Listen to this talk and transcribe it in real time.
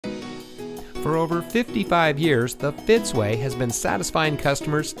For over 55 years, the Fitzway has been satisfying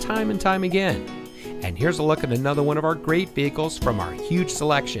customers time and time again. And here's a look at another one of our great vehicles from our huge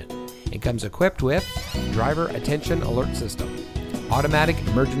selection. It comes equipped with driver attention alert system, automatic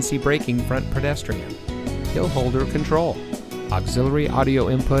emergency braking front pedestrian, hill holder control, auxiliary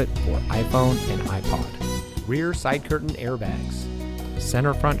audio input for iPhone and iPod, rear side curtain airbags,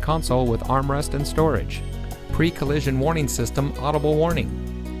 center front console with armrest and storage, pre-collision warning system audible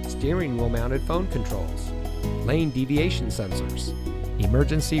warning, steering wheel mounted phone controls, lane deviation sensors,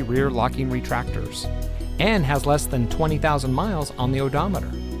 emergency rear locking retractors, and has less than 20,000 miles on the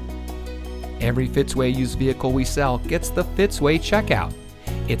odometer. Every Fitzway used vehicle we sell gets the Fitzway checkout.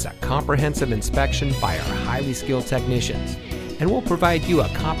 It's a comprehensive inspection by our highly skilled technicians, and we'll provide you a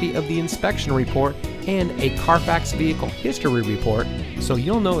copy of the inspection report and a Carfax vehicle history report so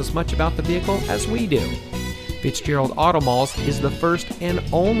you'll know as much about the vehicle as we do. Fitzgerald Auto Malls is the first and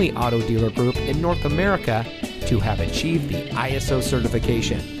only auto dealer group in North America to have achieved the ISO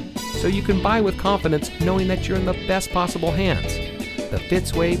certification, so you can buy with confidence knowing that you're in the best possible hands. The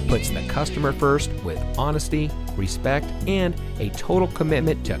Fitzway puts the customer first with honesty, respect, and a total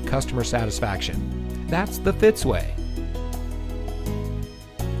commitment to customer satisfaction. That's the Fitzway.